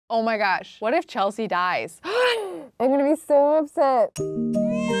Oh my gosh, what if Chelsea dies? I'm gonna be so upset.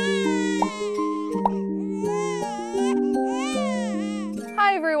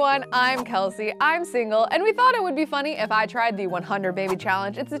 Hi everyone, I'm Kelsey, I'm single, and we thought it would be funny if I tried the 100 baby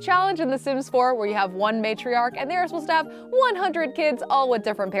challenge. It's a challenge in The Sims 4 where you have one matriarch and they are supposed to have 100 kids, all with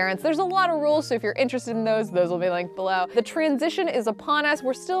different parents. There's a lot of rules, so if you're interested in those will be linked below. The transition is upon us.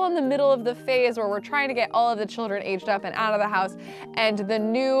 We're still in the middle of the phase where we're trying to get all of the children aged up and out of the house, and the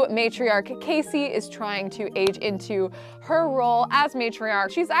new matriarch, Casey, is trying to age into her role as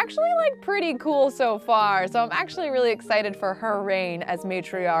matriarch. She's actually like pretty cool so far, so I'm actually really excited for her reign as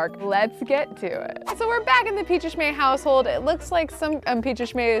matriarch. Let's get to it. So we're back in the Peachishmay household. It looks like some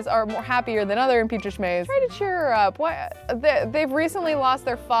Peachishmays are more happier than other Peachishmays. Try to cheer her up. They've recently lost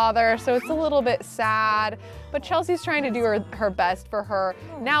their father, so it's a little bit sad. But Chelsea's trying to do her best for her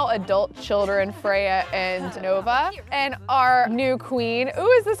now adult children, Freya and Nova. And our new queen. Ooh,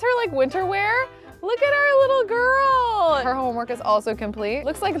 is this her like winter wear? Look at our little girl. Her homework is also complete.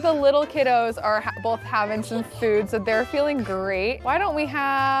 Looks like the little kiddos are both having some food, so they're feeling great. Why don't we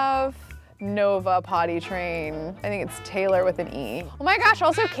have Nova potty train? I think it's Taylor with an E. Oh my gosh,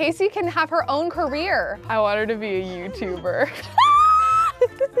 also Casey can have her own career. I want her to be a YouTuber.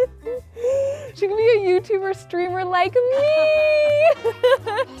 She can be a YouTuber streamer like me.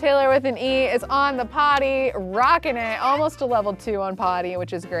 Taylor with an E is on the potty, rocking it, almost to level 2 on potty,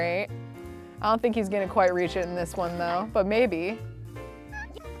 which is great. I don't think he's gonna quite reach it in this one though, but maybe.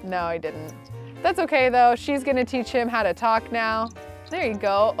 No, he didn't. That's okay though. She's gonna teach him how to talk now. There you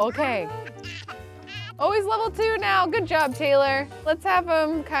go, okay. Oh, he's level 2 now. Good job, Taylor. Let's have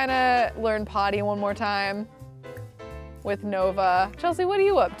him kinda learn potty one more time with Nova. Chelsea, what are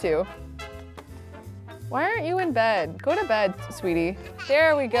you up to? Why aren't you in bed? Go to bed, sweetie.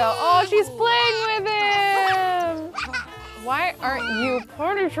 There we go. Oh, she's playing with him. Why aren't you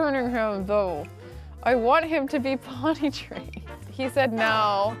potty training him though? I want him to be potty trained. He said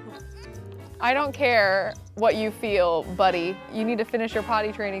no. I don't care what you feel, buddy. You need to finish your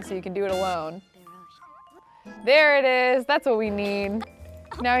potty training so you can do it alone. There it is, that's what we need.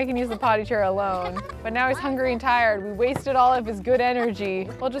 Now he can use the potty chair alone. But now he's hungry and tired. We wasted all of his good energy.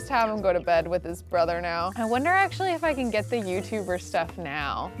 We'll just have him go to bed with his brother now. I wonder actually if I can get the YouTuber stuff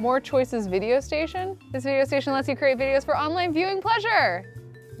now. More Choices Video Station? This video station lets you create videos for online viewing pleasure.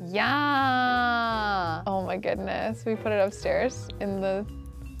 Yeah. Oh my goodness. We put it upstairs in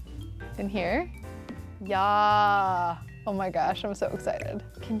here. Yeah. Oh my gosh, I'm so excited.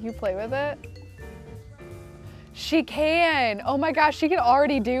 Can you play with it? She can. Oh my gosh, she can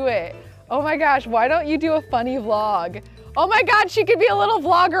already do it. Oh my gosh, why don't you do a funny vlog? Oh my God, she could be a little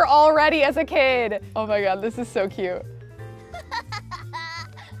vlogger already as a kid. Oh my God, this is so cute.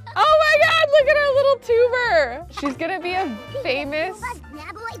 Oh my God, look at her little tuber. She's gonna be a famous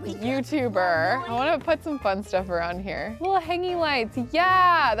YouTuber. I wanna put some fun stuff around here. Little hanging lights,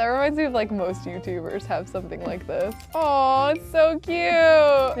 yeah. That reminds me of like most YouTubers have something like this. Oh, it's so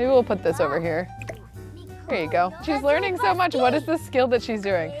cute. Maybe we'll put this over here. There you go. She's learning so much. What is the skill that she's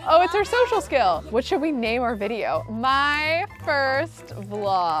doing? Oh, it's her social skill. What should we name our video? My first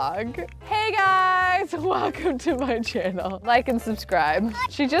vlog. Hey guys, welcome to my channel. Like and subscribe.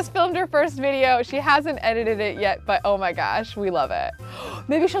 She just filmed her first video. She hasn't edited it yet, but oh my gosh, we love it.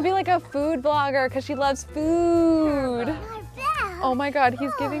 Maybe she'll be like a food vlogger because she loves food. Oh my God,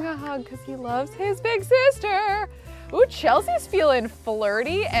 he's giving a hug because he loves his big sister. Ooh, Chelsea's feeling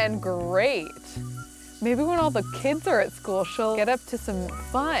flirty and great. Maybe when all the kids are at school, she'll get up to some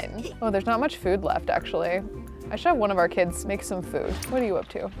fun. Oh, there's not much food left, actually. I should have one of our kids make some food. What are you up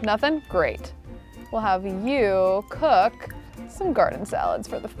to? Nothing? Great. We'll have you cook some garden salads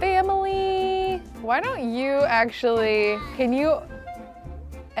for the family. Why don't you actually, can you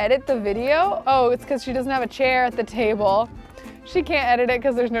edit the video? Oh, it's because she doesn't have a chair at the table. She can't edit it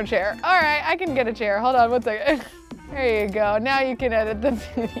because there's no chair. All right, I can get a chair. Hold on one second. There you go. Now you can edit the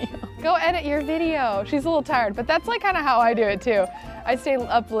video. Go edit your video. She's a little tired, but that's like kind of how I do it too. I stay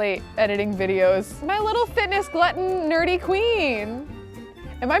up late editing videos. My little fitness glutton nerdy queen.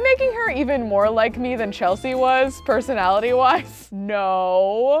 Am I making her even more like me than Chelsea was, personality-wise?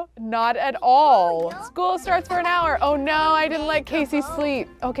 No, not at all. School starts for an hour. Oh no, I didn't let Casey sleep.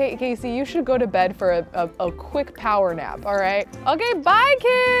 Okay, Casey, you should go to bed for a quick power nap, all right? Okay, bye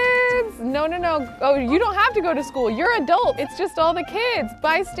kids. No. Oh, you don't have to go to school. You're adult. It's just all the kids.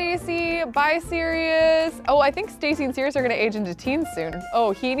 Bye, Stacy. Bye, Sirius. Oh, I think Stacy and Sirius are gonna age into teens soon.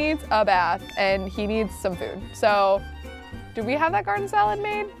 Oh, he needs a bath and he needs some food. So, Do we have that garden salad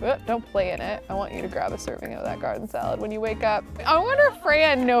made? Oh, don't play in it. I want you to grab a serving of that garden salad when you wake up. I wonder if Freya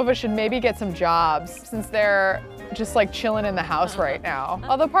and Nova should maybe get some jobs since they're just like chilling in the house right now.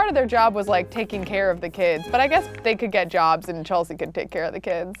 Although part of their job was like taking care of the kids, but I guess they could get jobs and Chelsea could take care of the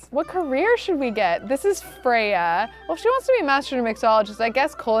kids. What career should we get? This is Freya. Well, if she wants to be a master mixologist, I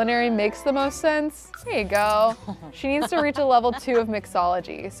guess culinary makes the most sense. There you go. She needs to reach a level 2 of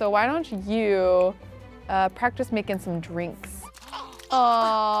mixology. So why don't you practice making some drinks?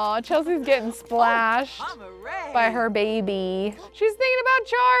 Aw, Chelsea's getting splashed by her baby. She's thinking about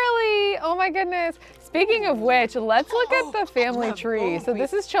Charlie. Oh my goodness. Speaking of which, let's look at the family tree. So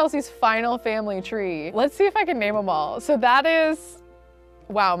this is Chelsea's final family tree. Let's see if I can name them all. So that is,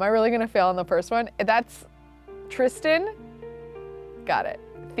 wow, am I really gonna fail on the first one? That's Tristan. Got it.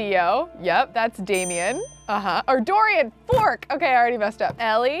 Theo, yep, that's Damien. Or Dorian, Fork. Okay, I already messed up.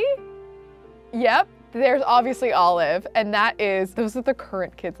 Ellie, yep. There's obviously Olive, and those are the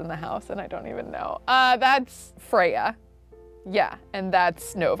current kids in the house, and I don't even know. That's Freya. Yeah, and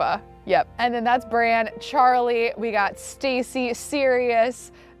that's Nova. Yep, and then that's Bran, Charlie, we got Stacy,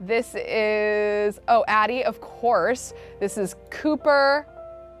 Sirius. This is, oh, Addie, of course. This is Cooper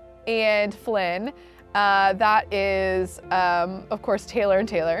and Flynn. That is, of course, Taylor and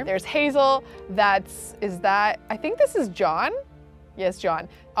Taylor. There's Hazel, I think this is John? Yes, John.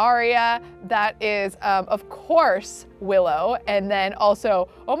 Aria, that is, of course, Willow. And then also,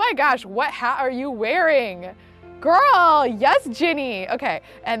 oh my gosh, what hat are you wearing? Girl, yes, Ginny. Okay,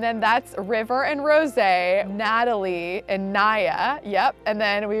 and then that's River and Rose, Natalie and Naya, yep. And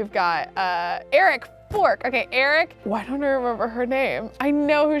then we've got Eric, Fork. Okay, Eric, why don't I remember her name? I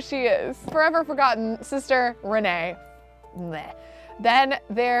know who she is. Forever forgotten sister, Renee. Bleh. Then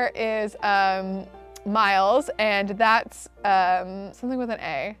there is, Miles, and that's something with an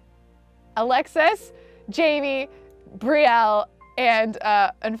A. Alexis, Jamie, Brielle, and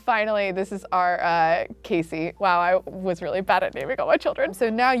finally, this is our Casey. Wow, I was really bad at naming all my children.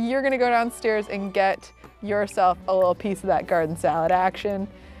 So now you're gonna go downstairs and get yourself a little piece of that garden salad action.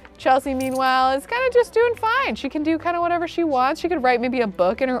 Chelsea, meanwhile, is kind of just doing fine. She can do kind of whatever she wants. She could write maybe a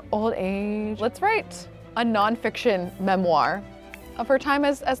book in her old age. Let's write a nonfiction memoir of her time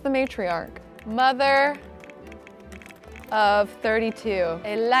as the matriarch. Mother of 32,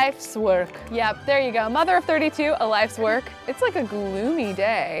 a life's work. Yep, there you go. Mother of 32, a life's work. It's like a gloomy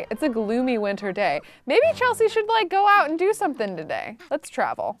day. It's a gloomy winter day. Maybe Chelsea should like go out and do something today. Let's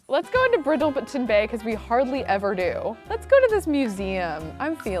travel. Let's go into Brindleton Bay because we hardly ever do. Let's go to this museum.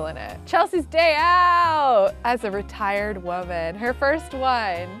 I'm feeling it. Chelsea's day out as a retired woman. Her first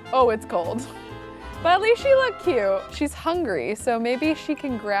one. Oh, it's cold. But at least she looked cute. She's hungry, so maybe she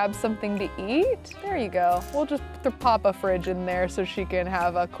can grab something to eat. There you go. We'll just pop a fridge in there so she can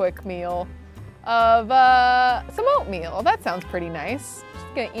have a quick meal of some oatmeal. That sounds pretty nice.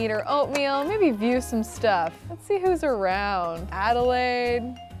 She's gonna eat her oatmeal, maybe view some stuff. Let's see who's around.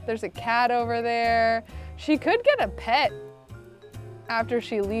 Adelaide, there's a cat over there. She could get a pet after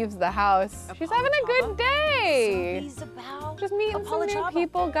she leaves the house. She's having a good day. Just meeting some new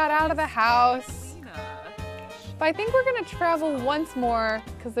people, got out of the house. But I think we're gonna travel once more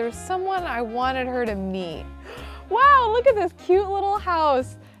because there's someone I wanted her to meet. Wow, look at this cute little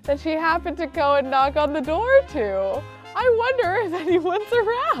house that she happened to go and knock on the door to. I wonder if anyone's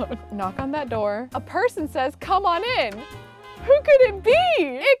around. Knock on that door. A person says, come on in. Who could it be?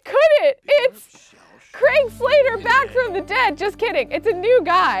 It couldn't. It's Craig Slater back from the dead. Just kidding, it's a new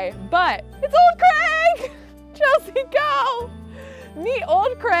guy, but it's old Craig. Chelsea, go. Meet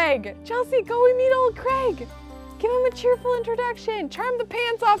old Craig. Chelsea, go and meet old Craig. Give him a cheerful introduction. Charm the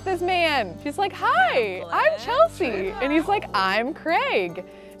pants off this man. She's like, hi, I'm Chelsea. And he's like, I'm Craig.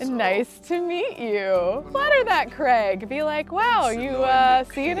 And nice to meet you. Flatter that Craig. Be like, wow, you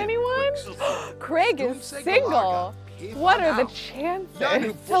seeing anyone? Craig is single. What are the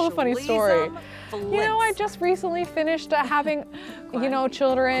chances? Tell a funny story. You know, I just recently finished having, you know,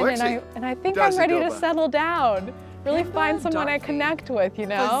 children, and I think I'm ready to settle down. Really find someone I connect with, you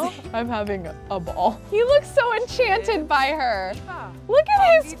know? I'm having a ball. He looks so enchanted by her. Look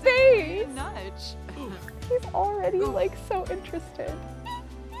at his face. He's already like so interested.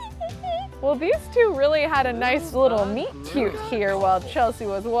 Well, these two really had a nice little meet cute here while Chelsea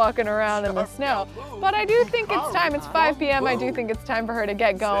was walking around in the snow. But I do think it's time. It's 5 p.m. I do think it's time for her to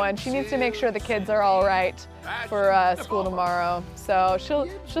get going. She needs to make sure the kids are all right for school tomorrow. So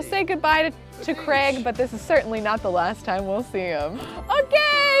she'll say goodbye to Craig, but this is certainly not the last time we'll see him.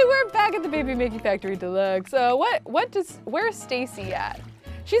 Okay, we're back at the Baby Making Factory Deluxe. So where's Stacy at?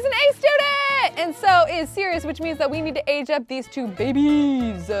 She's an A student! And so is Sirius, which means that we need to age up these two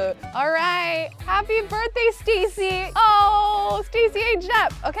babies. All right, happy birthday, Stacy. Oh, Stacy aged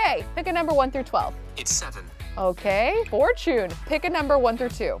up. Okay, pick a number 1 through 12. It's 7. Okay, Fortune, pick a number 1 through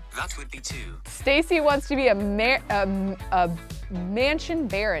 2. That would be 2. Stacy wants to be a mansion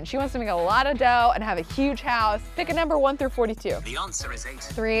baron. She wants to make a lot of dough and have a huge house. Pick a number 1 through 42. The answer is 8.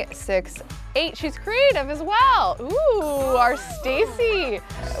 3, 6, 8. She's creative as well. Ooh, our Stacy.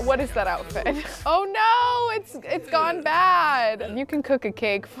 What is that outfit? Oh no, it's gone bad. You can cook a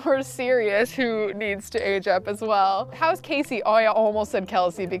cake for Sirius, who needs to age up as well. How's Casey? Oh, I almost said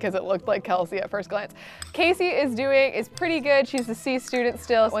Kelsey because it looked like Kelsey at first glance. Casey is pretty good. She's a C student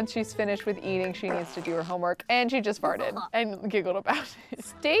still. Once she's finished with eating, she needs to do her homework, and she just farted and giggled about it.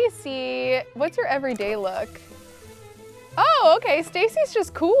 Stacy, what's your everyday look? Oh, okay, Stacy's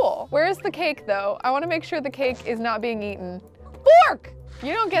just cool. Where's the cake though? I wanna make sure the cake is not being eaten. Fork!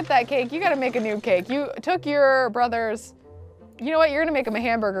 You don't get that cake, you gotta make a new cake. You took your brother's, you know what, you're gonna make him a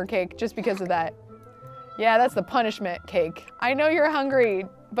hamburger cake just because of that. Yeah, that's the punishment cake. I know you're hungry,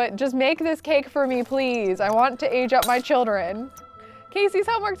 but just make this cake for me, please. I want to age up my children. Casey's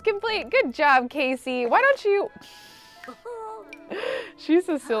homework's complete. Good job, Casey. Why don't you? She's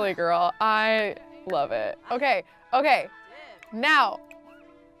a silly girl. I love it. Okay, okay. Now,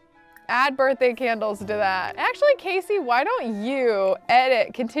 add birthday candles to that. Actually, Casey, why don't you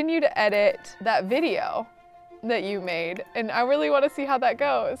continue to edit that video that you made? And I really want to see how that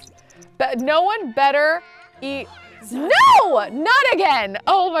goes. But no one better eat. No, not again.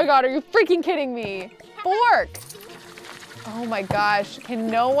 Oh my God, are you freaking kidding me? Fork. Oh my gosh, can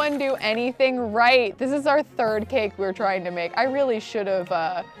no one do anything right? This is our 3rd cake we're trying to make. I really should have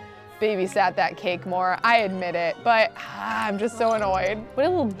babysat that cake more, I admit it, but I'm just so annoyed. What a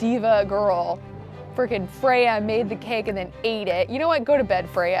little diva girl. Freaking Freya made the cake and then ate it. You know what, go to bed,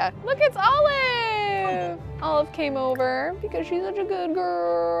 Freya. Look, it's Olive. Olive came over because she's such a good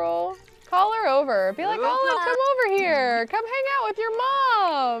girl. Call her over, be like, Olive, come over here. Come hang out with your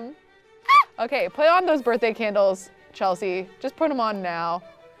mom. Okay, put on those birthday candles, Chelsea. Just put them on now,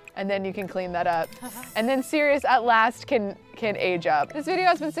 and then you can clean that up. And then Sirius at last can age up. This video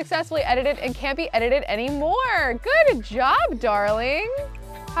has been successfully edited and can't be edited anymore. Good job, darling.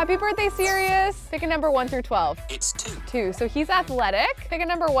 Happy birthday, Sirius. Pick a number 1 through 12. It's 2. 2, so he's athletic. Pick a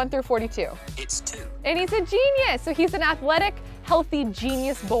number 1 through 42. It's 2. And he's a genius, so he's an athletic, healthy,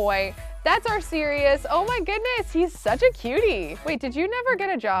 genius boy. That's our Sirius. Oh my goodness, he's such a cutie. Wait, did you never get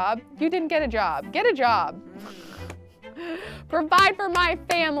a job? You didn't get a job. Get a job. Provide for my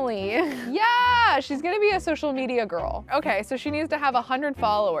family. Yeah, she's gonna be a social media girl. Okay, so she needs to have 100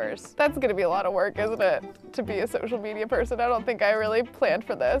 followers. That's gonna be a lot of work, isn't it? To be a social media person. I don't think I really planned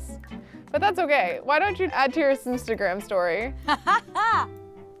for this, but that's okay. Why don't you add to your Instagram story? I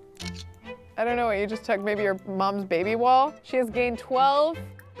don't know what you just took, maybe your mom's baby wall? She has gained 12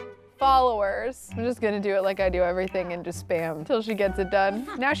 followers. I'm just gonna do it like I do everything and just spam until she gets it done.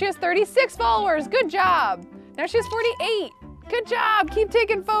 Now she has 36 followers, good job. Now she has 48, good job, keep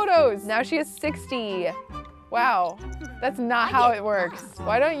taking photos. Now she has 60. Wow, that's not how it works.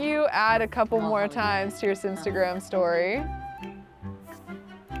 Why don't you add a couple more times to your Instagram story?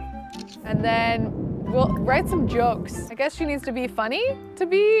 And then we'll write some jokes. I guess she needs to be funny to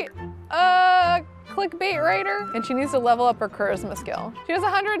be a clickbait writer, and she needs to level up her charisma skill. She has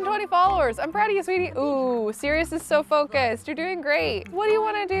 120 followers. I'm proud of you, sweetie. Ooh, Sirius is so focused. You're doing great. What do you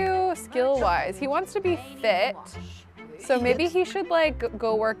want to do skill-wise? He wants to be fit, so maybe he should like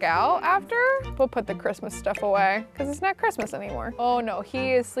go work out after. We'll put the Christmas stuff away because it's not Christmas anymore. Oh no,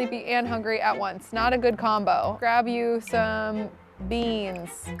 he is sleepy and hungry at once. Not a good combo. Grab you some beans.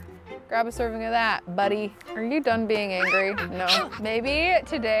 Grab a serving of that, buddy. Are you done being angry? No. Maybe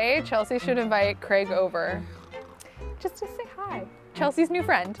today Chelsea should invite Craig over just to say hi. Chelsea's new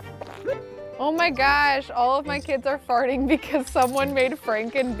friend. Oh my gosh, all of my kids are farting because someone made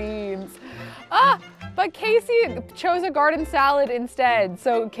Franken beans. Ah, but Casey chose a garden salad instead,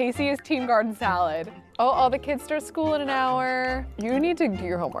 so Casey is team garden salad. Oh, all the kids start school in an hour. You need to do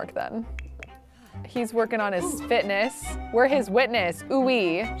your homework then. He's working on his fitness. We're his witness,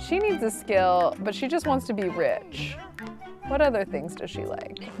 ooh-wee. She needs a skill, but she just wants to be rich. What other things does she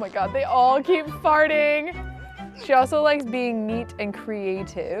like? Oh my God, they all keep farting. She also likes being neat and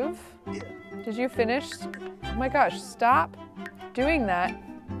creative. Did you finish? Oh my gosh, stop doing that.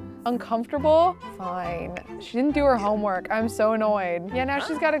 Uncomfortable? Fine. She didn't do her homework. I'm so annoyed. Yeah, now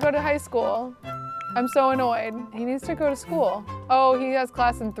she's gotta go to high school. I'm so annoyed. He needs to go to school. Oh, he has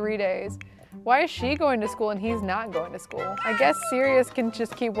class in 3 days. Why is she going to school and he's not going to school? I guess Sirius can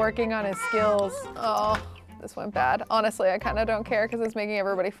just keep working on his skills. Oh, This went bad. Honestly, I kind of don't care because it's making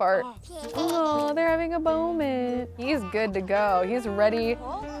everybody fart. Oh, they're having a moment. He's good to go. He's ready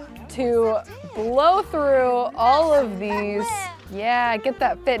to blow through all of these. Yeah, get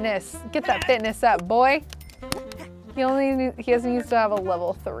that fitness. Get that fitness up, boy. He needs to have a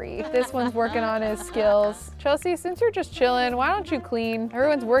level 3. This one's working on his skills. Chelsea, since you're just chilling, why don't you clean?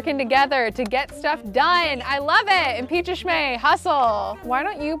 Everyone's working together to get stuff done. I love it. And Peachishmay, hustle. Why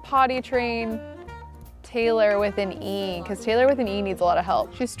don't you potty train Taylor with an E? Because Taylor with an E needs a lot of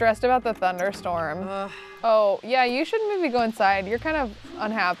help. She's stressed about the thunderstorm. Oh, yeah, you should maybe go inside. You're kind of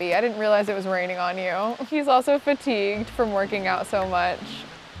unhappy. I didn't realize it was raining on you. He's also fatigued from working out so much.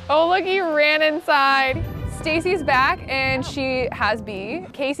 Oh, look, he ran inside. Stacy's back and she has B.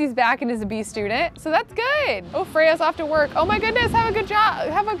 Casey's back and is a B student, so that's good. Oh, Freya's off to work. Oh my goodness, have a good job.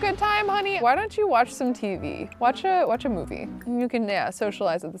 Have a good time, honey. Why don't you watch some TV? Watch a movie. You can, yeah,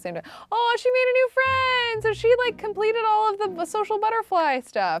 socialize at the same time. Oh, she made a new friend. So she like completed all of the social butterfly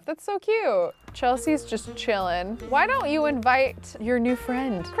stuff. That's so cute. Chelsea's just chilling. Why don't you invite your new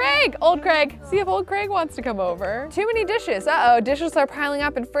friend? Craig, old Craig. See if old Craig wants to come over. Too many dishes. Uh-oh, dishes are piling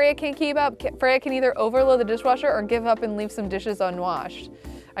up and Freya can't keep up. Freya can either overload the dishwasher or give up and leave some dishes unwashed.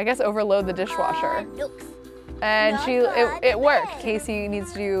 I guess overload the dishwasher. And it worked. Casey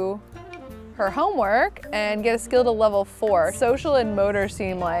needs to do her homework and get a skill to level 4. Social and motor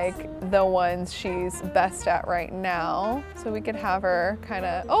seem like the ones she's best at right now. So we could have her kind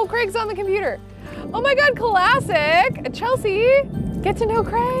of, oh, Craig's on the computer. Oh my God, classic. Chelsea, get to know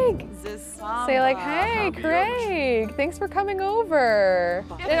Craig. Say like, hey, Craig, thanks for coming over.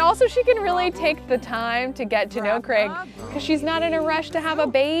 And also she can really take the time to get to know Craig because she's not in a rush to have a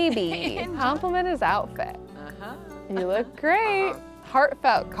baby. Compliment his outfit. You look great.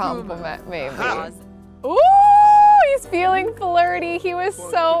 Heartfelt compliment, maybe. Ooh, he's feeling flirty. He was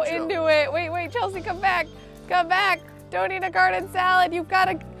so into it. Wait, Chelsea, come back. Come back. Don't eat a garden salad. You've got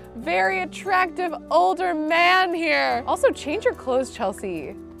a very attractive older man here. Also, change your clothes,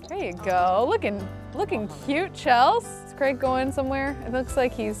 Chelsea. There you go. Looking cute, Chelsea. Is Craig going somewhere? It looks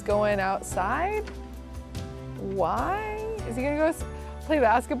like he's going outside. Why? Is he gonna go play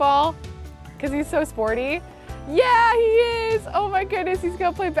basketball? Because he's so sporty? Yeah, he is. Oh my goodness, he's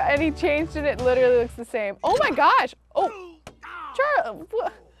gonna play and he changed it. It literally looks the same. Oh my gosh. Oh, Charlie,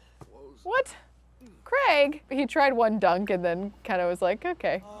 what? Craig, he tried one dunk and then kind of was like,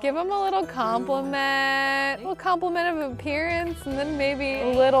 okay. Give him a little compliment of appearance and then maybe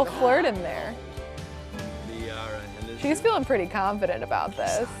a little flirt in there. She's feeling pretty confident about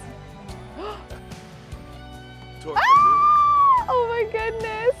this. Oh my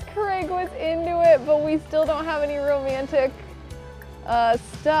goodness, Craig was into it, but we still don't have any romantic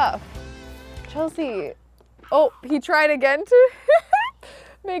stuff. Chelsea, oh, he tried again to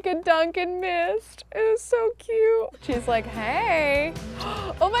make a dunk and missed. It was so cute. She's like, hey.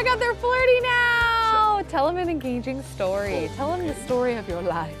 Oh my God, they're flirty now. Tell him an engaging story. Tell him the story of your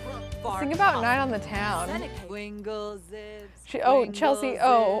life. Sing about Night on the Town. Chelsea,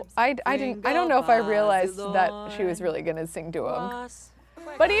 I don't know if I realized that she was really gonna sing to him.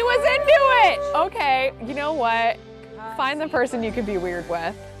 But he was into it! Okay, you know what? Find the person you can be weird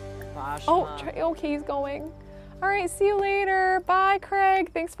with. Okay, he's going. All right, see you later. Bye, Craig.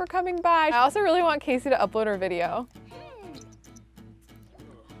 Thanks for coming by. I also really want Casey to upload her video.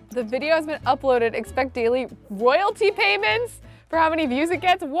 The video has been uploaded. Expect daily royalty payments for how many views it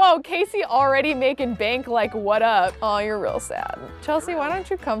gets. Whoa, Casey already making bank, like, what up? Oh, you're real sad. Chelsea, why don't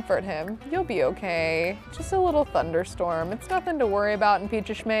you comfort him? You'll be okay. Just a little thunderstorm. It's nothing to worry about in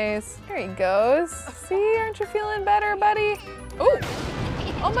Peachishmay's. There he goes. See, aren't you feeling better, buddy? Ooh.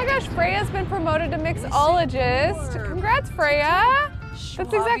 Oh my gosh, Freya's been promoted to mixologist. Congrats, Freya.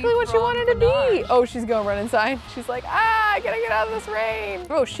 That's exactly what she wanted to be. Oh, she's gonna run inside. She's like, I gotta get out of this rain.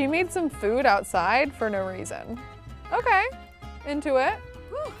 Oh, she made some food outside for no reason. Okay. Into it.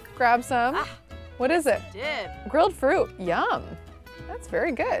 Grab some. What is it? Grilled fruit. Yum. That's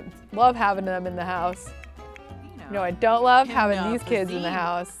very good. Love having them in the house. No, I don't love having these kids in the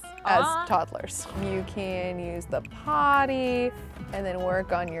house as toddlers. You can use the potty and then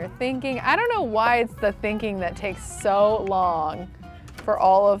work on your thinking. I don't know why it's the thinking that takes so long for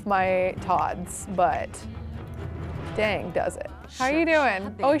all of my Todds, but dang, does it. How are you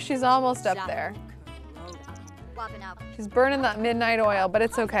doing? Oh, she's almost up there. She's burning that midnight oil, but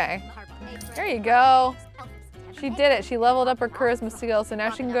it's okay. There you go. She did it. She leveled up her charisma skill, so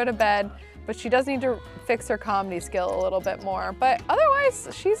now she can go to bed, but she does need to fix her comedy skill a little bit more. But otherwise,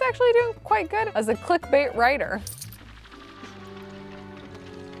 she's actually doing quite good as a clickbait writer.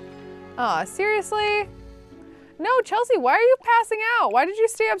 Aw, seriously? No, Chelsea, why are you passing out? Why did you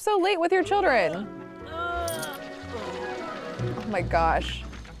stay up so late with your children? my gosh.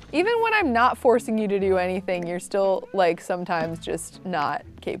 Even when I'm not forcing you to do anything, you're still like sometimes just not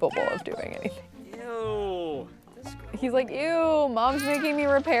capable of doing anything. Ew. He's like, ew, mom's making me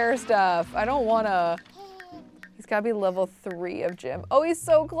repair stuff. I don't wanna. He's gotta be level 3 of gym. Oh, he's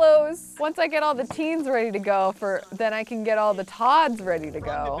so close. Once I get all the teens ready to go, then I can get all the Todds ready to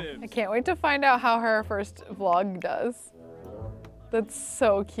go. I can't wait to find out how her first vlog does. That's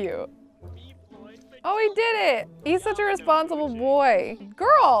so cute. Oh, he did it. He's such a responsible boy.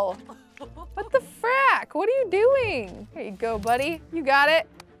 Girl, what the frack? What are you doing? Here you go, buddy. You got it.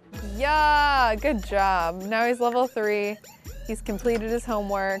 Yeah, good job. Now he's level 3. He's completed his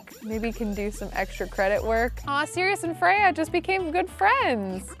homework. Maybe he can do some extra credit work. Aw, Sirius and Freya just became good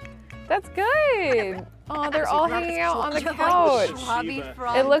friends. That's good. Oh, they're all hanging out on the couch.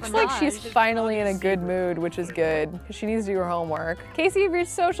 It looks like she's finally in a good mood, which is good, because she needs to do her homework. Casey, you've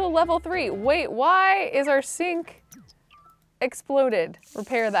reached social level 3. Wait, why is our sink exploded?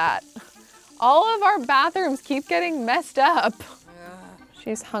 Repair that. All of our bathrooms keep getting messed up.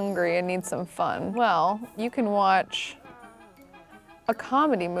 She's hungry and needs some fun. Well, you can watch a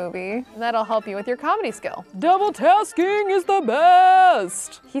comedy movie, and that'll help you with your comedy skill. Double tasking is the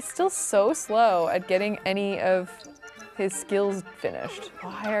best! He's still so slow at getting any of his skills finished.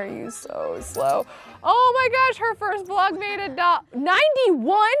 Why are you so slow? Oh my gosh, her first vlog made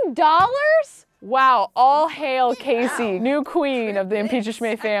 $91? Wow, all hail Casey, new queen of the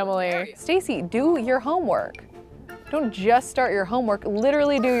Impeach-a-Shmay family. Stacy, do your homework. Don't just start your homework,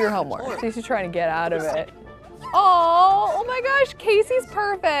 literally do your homework. Stacy's trying to get out of it. Oh my gosh, Casey's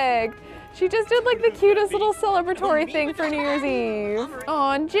perfect. She just did like the cutest little celebratory thing for New Year's Eve.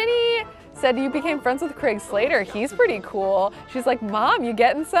 Oh, and Ginny said you became friends with Craig Slater. He's pretty cool. She's like, Mom, you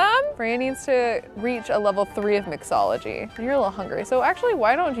getting some? Freya needs to reach a level 3 of mixology. And you're a little hungry. So actually,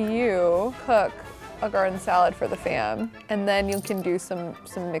 why don't you cook a garden salad for the fam, and then you can do some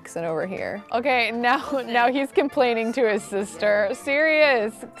mixing over here. Okay, now he's complaining to his sister.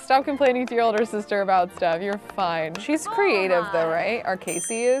 Serious, stop complaining to your older sister about stuff. You're fine. She's creative though, right? Our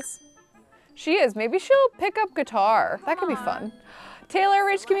Casey is. She is. Maybe she'll pick up guitar. That could be fun. Taylor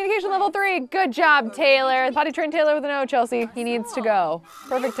reached communication level 3. Good job, Taylor. Potty trained Taylor with an O, Chelsea. He needs to go.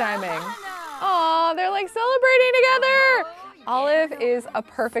 Perfect timing. Aw, they're like celebrating together. Olive is a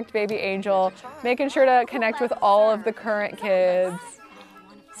perfect baby angel, making sure to connect with all of the current kids.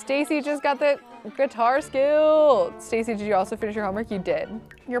 Stacy just got the guitar skill. Stacy, did you also finish your homework? You did.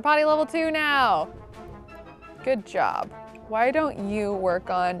 You're potty level 2 now. Good job. Why don't you work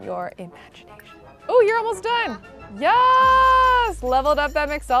on your imagination? Oh, you're almost done. Yes! Leveled up that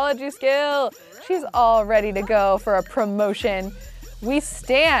mixology skill. She's all ready to go for a promotion. We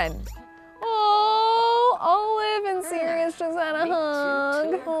stand. Oh, Olive and Sirius just had a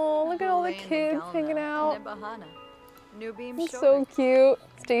hug. Oh, look at all the kids hanging out. He's so cute.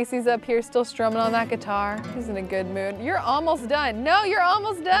 Stacy's up here still strumming on that guitar. He's in a good mood. You're almost done. No, you're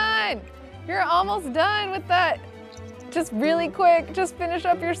almost done. You're almost done with that. Just really quick, just finish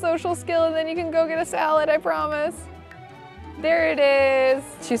up your social skill and then you can go get a salad, I promise. There it is.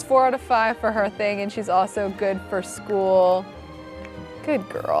 She's 4 out of 5 for her thing, and she's also good for school. Good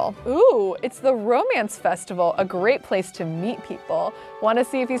girl. Ooh, it's the Romance Festival, a great place to meet people. Want to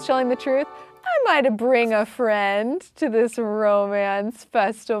see if he's telling the truth? I might bring a friend to this Romance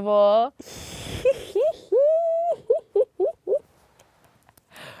Festival.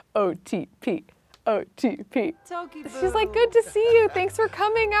 OTP. OTP. She's like, good to see you. Thanks for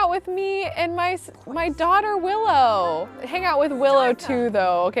coming out with me and my daughter Willow. Hang out with Willow too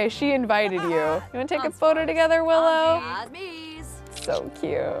though. Okay, she invited you. You wanna take a photo together, Willow? So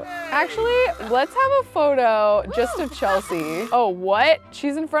cute. Actually, let's have a photo just of Chelsea. Oh, what?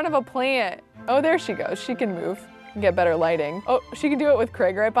 She's in front of a plant. Oh, there she goes. She can move and get better lighting. Oh, she can do it with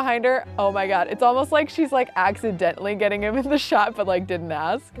Craig right behind her. Oh my God. It's almost like she's like accidentally getting him in the shot, but like didn't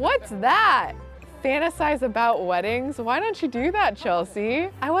ask. What's that? Fantasize about weddings? Why don't you do that, Chelsea?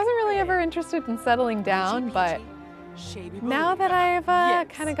 I wasn't really ever interested in settling down, but now that I've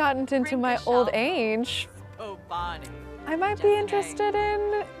kind of gotten into my old age, I might be interested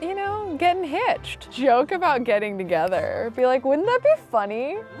in, you know, getting hitched. Joke about getting together. Be like, wouldn't that be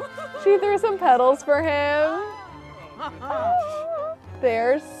funny? She threw some petals for him.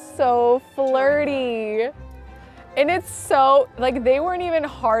 They're so flirty. And it's so, like, they weren't even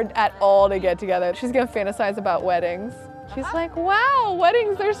hard at all to get together. She's gonna fantasize about weddings. She's like, wow,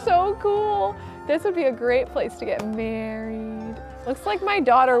 weddings are so cool. This would be a great place to get married. Looks like my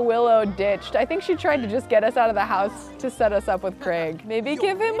daughter Willow ditched. I think she tried to just get us out of the house to set us up with Craig. Maybe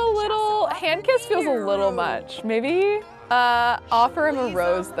give him a little, hand kiss feels a little much. Maybe Offer him a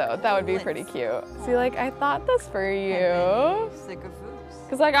rose though. That would be pretty cute. See, like, I thought this for you.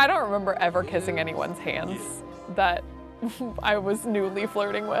 Cause like, I don't remember ever kissing anyone's hands that I was newly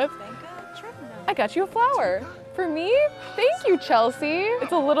flirting with. I got you a flower. For me? Thank you, Chelsea.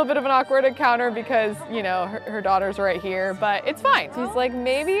 It's a little bit of an awkward encounter because, you know, her daughter's right here, but it's fine. He's like,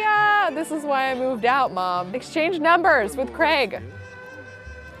 maybe this is why I moved out, Mom. Exchange numbers with Craig.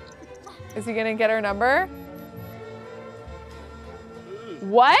 Is he gonna get her number?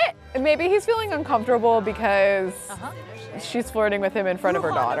 What? Maybe he's feeling uncomfortable because she's flirting with him in front of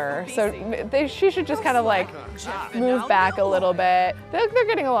her daughter. So she should just kind of like move back a little bit. They're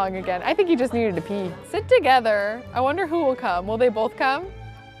getting along again. I think he just needed to pee. Sit together. I wonder who will come. Will they both come?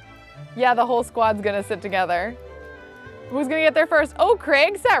 Yeah, the whole squad's gonna sit together. Who's gonna get there first? Oh,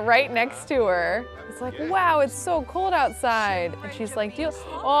 Craig sat right next to her. It's like, wow, it's so cold outside. And she's like,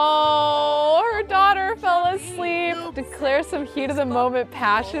 oh, her daughter fell asleep. Declare some heat of the moment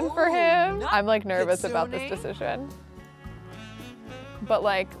passion for him. I'm like nervous about this decision. But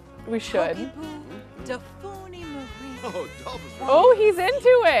like, we should. Oh, he's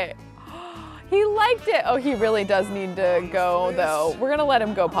into it. He liked it. Oh, he really does need to go though. We're gonna let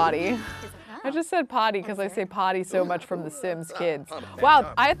him go potty. I just said potty because I say potty so much from The Sims kids.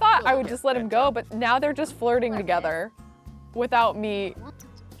 Wow, I thought I would just let him go, but now they're just flirting together without me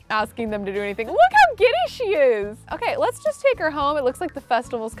asking them to do anything. Look how giddy she is. Okay, let's just take her home. It looks like the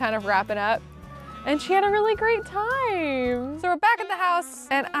festival's kind of wrapping up. And she had a really great time. So we're back at the house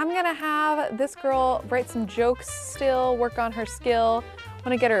and I'm gonna have this girl write some jokes still, work on her skill.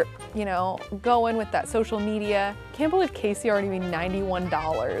 Wanna get her, you know, going with that social media. Can't believe Casey already made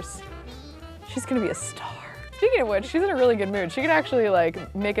 $91. She's gonna be a star. Speaking of which, she's in a really good mood. She could actually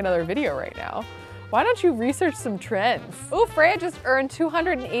like make another video right now. Why don't you research some trends? Ooh, Freya just earned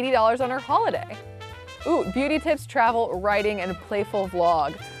 $280 on her holiday. Ooh, beauty tips, travel, writing, and a playful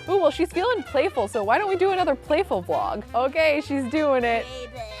vlog. Ooh, well, she's feeling playful, so why don't we do another playful vlog? Okay, she's doing it.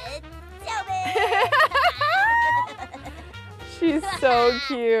 She's so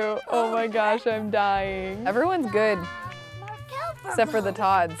cute. Oh my gosh, I'm dying. Everyone's good, except for the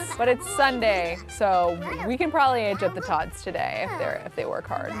Todds. But it's Sunday, so we can probably age up the Todds today if they work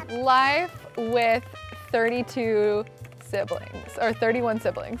hard. Life with 32 siblings, or 31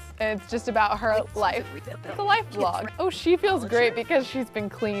 siblings. And it's just about her life. It's a life vlog. Oh, she feels great because she's been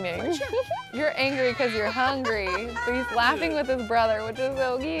cleaning. You're angry because you're hungry. So he's laughing with his brother, which is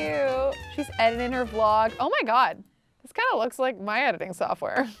so cute. She's editing her vlog. Oh my God, this kind of looks like my editing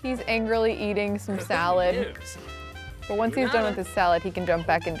software. He's angrily eating some salad. But once he's done with his salad, he can jump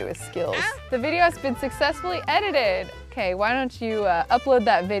back into his skills. The video has been successfully edited. Okay, why don't you upload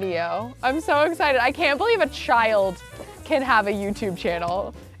that video? I'm so excited. I can't believe a child can have a YouTube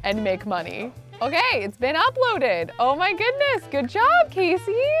channel and make money. Okay, it's been uploaded. Oh my goodness, good job,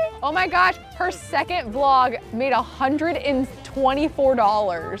 Casey. Oh my gosh, her second vlog made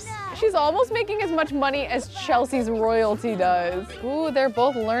 $124. She's almost making as much money as Chelsea's royalty does. Ooh, they're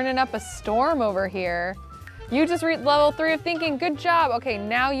both learning up a storm over here. You just reached level 3 of thinking, good job. Okay,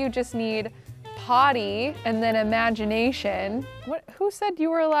 now you just need potty and then imagination. Who said you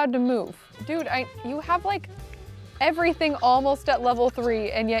were allowed to move? Dude, you have like everything almost at level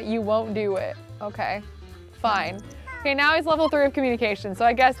 3 and yet you won't do it. Okay, fine. Okay, now he's level 3 of communication, so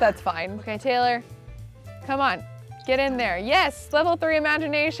I guess that's fine. Okay, Taylor, come on, get in there. Yes, level 3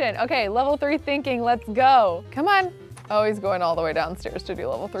 imagination. Okay, level 3 thinking, let's go. Come on. Oh, he's going all the way downstairs to do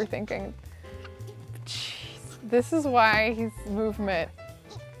level 3 thinking. Jeez, this is why his movement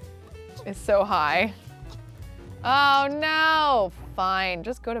is so high. Oh no, fine,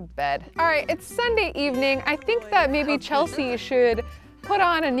 just go to bed. All right, it's Sunday evening. I think that maybe Chelsea should put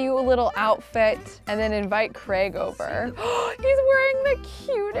on a new little outfit and then invite Craig over. He's wearing the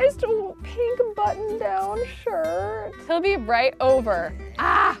cutest pink button-down shirt. He'll be right over.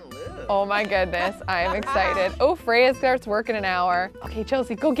 Ah! Oh my goodness, I am excited. Oh, Freya starts work in an hour. Okay,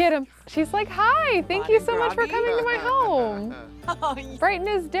 Chelsea, go get him. She's like, hi, thank you so much for coming to my home. Brighten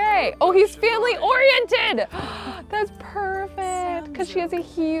his day. Oh, he's family oriented. That's perfect, because she has a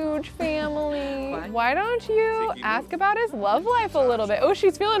huge family. Why don't you ask about his love life a little bit? Oh,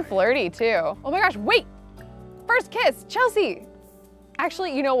 she's feeling flirty too. Oh my gosh, wait. First kiss, Chelsea.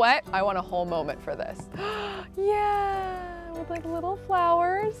 Actually, you know what? I want a whole moment for this. Yeah, with like little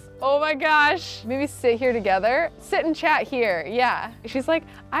flowers. Oh my gosh. Maybe sit here together. Sit and chat here, yeah. She's like,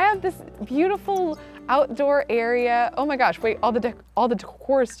 I have this beautiful outdoor area. Oh my gosh, wait, all the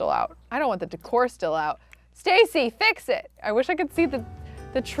decor is still out. I don't want the decor still out. Stacy, fix it. I wish I could see the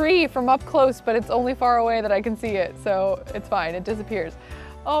tree from up close, but it's only far away that I can see it, so it's fine, it disappears.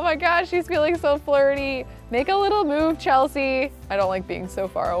 Oh my gosh, she's feeling so flirty. Make a little move, Chelsea. I don't like being so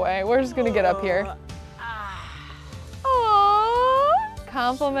far away. We're just gonna get up here. Aww.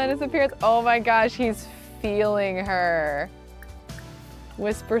 Compliment his appearance. Oh my gosh, he's feeling her.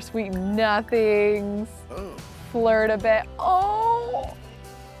 Whisper sweet nothings. Flirt a bit. Oh,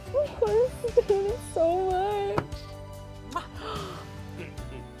 he's doing it so much.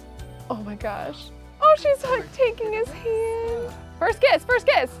 Oh my gosh. Oh, she's like taking his hand. First kiss, first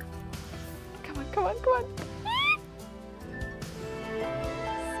kiss. Come on, come on, come on.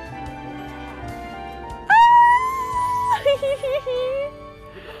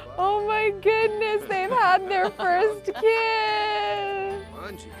 Oh my goodness, they've had their first kiss.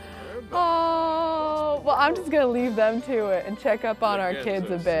 Oh, well, I'm just gonna leave them to it and check up on our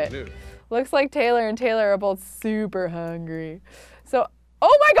kids a bit. Looks like Taylor and Taylor are both super hungry. So,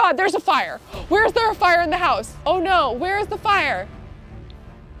 oh my God, there's a fire. Where's there a fire in the house? Oh no, where's the fire?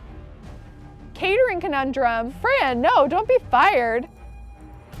 Catering conundrum. Fran, no, don't be fired.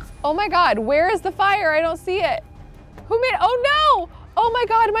 Oh my God, where is the fire? I don't see it. Who made, oh no! Oh my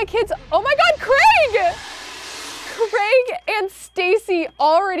God, my kids, oh my God, Craig! Craig and Stacy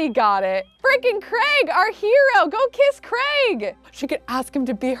already got it. Freaking Craig, our hero, go kiss Craig. She could ask him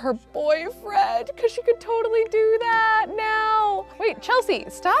to be her boyfriend because she could totally do that now. Wait, Chelsea,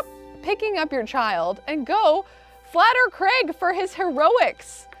 stop picking up your child and go flatter Craig for his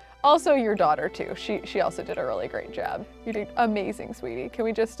heroics. Also your daughter too, she also did a really great job. You did amazing, sweetie. Can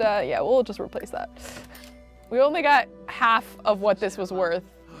we just, yeah, we'll just replace that. We only got half of what this was worth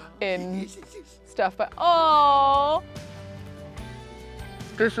in stuff, but oh,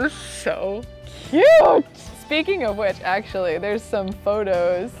 this is so cute. Speaking of which, actually, there's some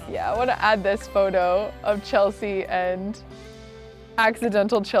photos. Yeah, I want to add this photo of Chelsea and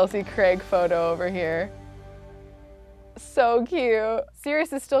accidental Chelsea Craig photo over here. So cute.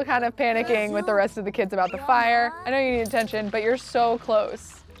 Sirius is still kind of panicking with the rest of the kids about the fire. I know you need attention, but you're so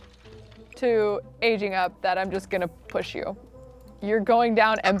close to aging up that I'm just gonna push you. You're going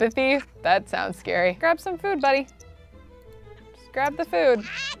down empathy? That sounds scary. Grab some food, buddy. Just grab the food.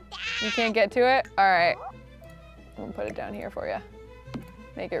 You can't get to it? All right. I'm gonna put it down here for you.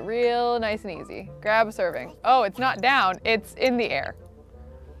 Make it real nice and easy. Grab a serving. Oh, it's not down, it's in the air.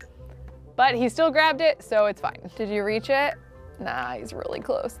 But he still grabbed it, so it's fine. Did you reach it? Nah, he's really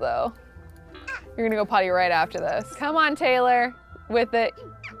close though. You're gonna go potty right after this. Come on, Taylor, with the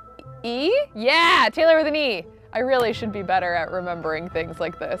E? Yeah, Taylor with an E. I really should be better at remembering things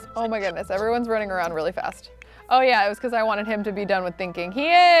like this. Oh my goodness, everyone's running around really fast. Oh yeah, it was because I wanted him to be done with thinking.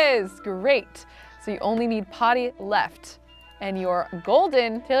 He is, great. So you only need potty left and you're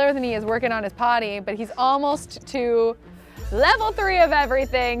golden. Taylor with an E is working on his potty, but he's almost to level 3 of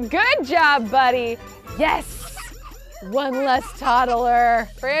everything. Good job, buddy. Yes, one less toddler.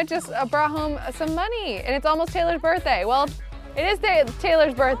 Freya just brought home some money and it's almost Taylor's birthday. Well, it is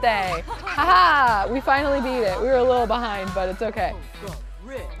Taylor's birthday. Haha, we finally beat it. We were a little behind, but it's okay.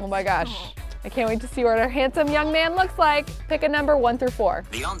 Oh my gosh. I can't wait to see what our handsome young man looks like. Pick a number 1 through 4.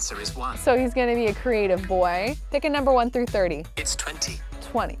 The answer is 1. So he's gonna be a creative boy. Pick a number 1 through 30. It's 20.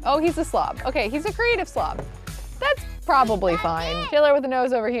 20. Oh, he's a slob. Okay, he's a creative slob. That's probably fine. Taylor with a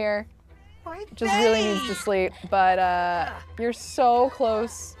nose over here. Just really needs to sleep, but you're so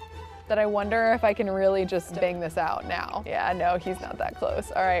close that I wonder if I can really just bang this out now. Yeah, no, he's not that close.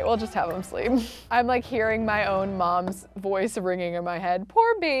 All right, we'll just have him sleep. I'm like hearing my own mom's voice ringing in my head,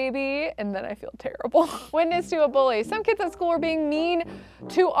 poor baby, and then I feel terrible. Witness to a bully. Some kids at school were being mean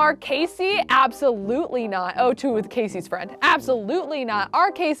to our Casey. Absolutely not. Oh, with Casey's friend. Absolutely not.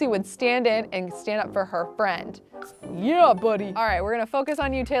 Our Casey would stand in and stand up for her friend. Yeah, buddy. All right, we're gonna focus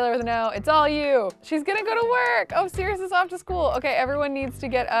on you, Taylor with a no. It's all you. She's gonna go to work. Oh, Sirius is off to school. Okay, everyone needs to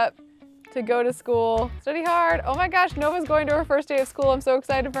get up to go to school. Study hard. Oh my gosh, Nova's going to her first day of school. I'm so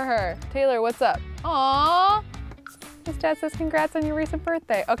excited for her. Taylor, what's up? Aww. His dad says congrats on your recent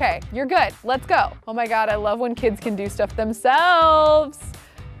birthday. Okay, you're good. Let's go. Oh my God, I love when kids can do stuff themselves.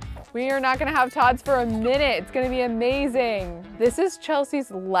 We are not gonna have Todds for a minute. It's gonna be amazing. This is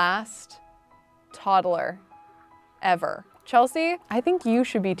Chelsea's last toddler ever. Chelsea, I think you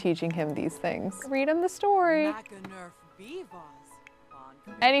should be teaching him these things. Read him the story.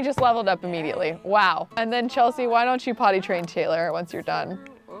 And he just leveled up immediately. Wow. And then Chelsea, why don't you potty train Taylor once you're done?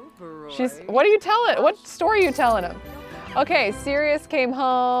 What are you telling? What story are you telling him? Okay, Sirius came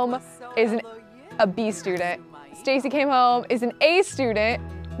home, is a B student. Stacy came home, is an A student.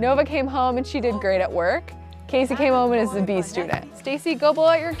 Nova came home and she did great at work. Casey came home and is a B student. Stacy, go blow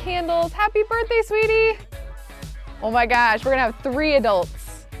out your candles. Happy birthday, sweetie. Oh my gosh, we're gonna have 3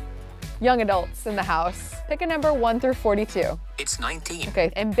 adults, young adults in the house. Pick a number 1 through 42. It's 19. Okay,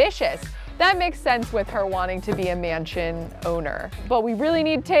 ambitious. That makes sense with her wanting to be a mansion owner. But we really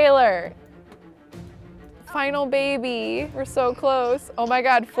need Taylor. Final baby. We're so close. Oh my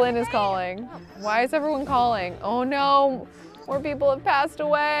God, Flynn is calling. Why is everyone calling? Oh no, more people have passed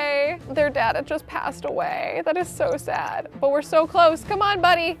away. Their dad had just passed away. That is so sad. But we're so close. Come on,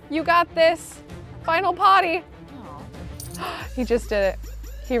 buddy. You got this. Final potty. He just did it.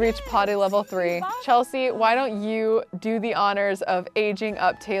 He reached potty level 3. Chelsea, why don't you do the honors of aging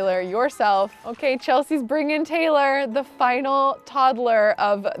up Taylor yourself? Okay, Chelsea's bringing Taylor, the final toddler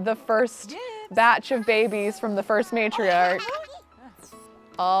of the first batch of babies from the first matriarch.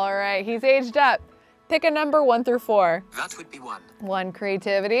 All right, he's aged up. Pick a number 1 through 4. That would be 1. 1,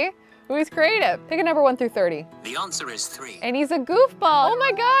 creativity. Who's creative? Pick a number 1 through 30. The answer is 3. And he's a goofball. Oh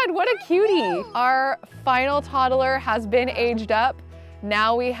my God, what a cutie. Our final toddler has been aged up.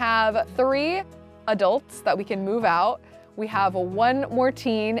 Now we have 3 adults that we can move out. We have 1 more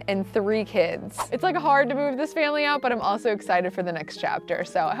teen and 3 kids. It's like hard to move this family out, but I'm also excited for the next chapter.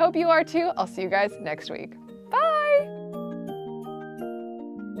 So I hope you are too. I'll see you guys next week. Bye.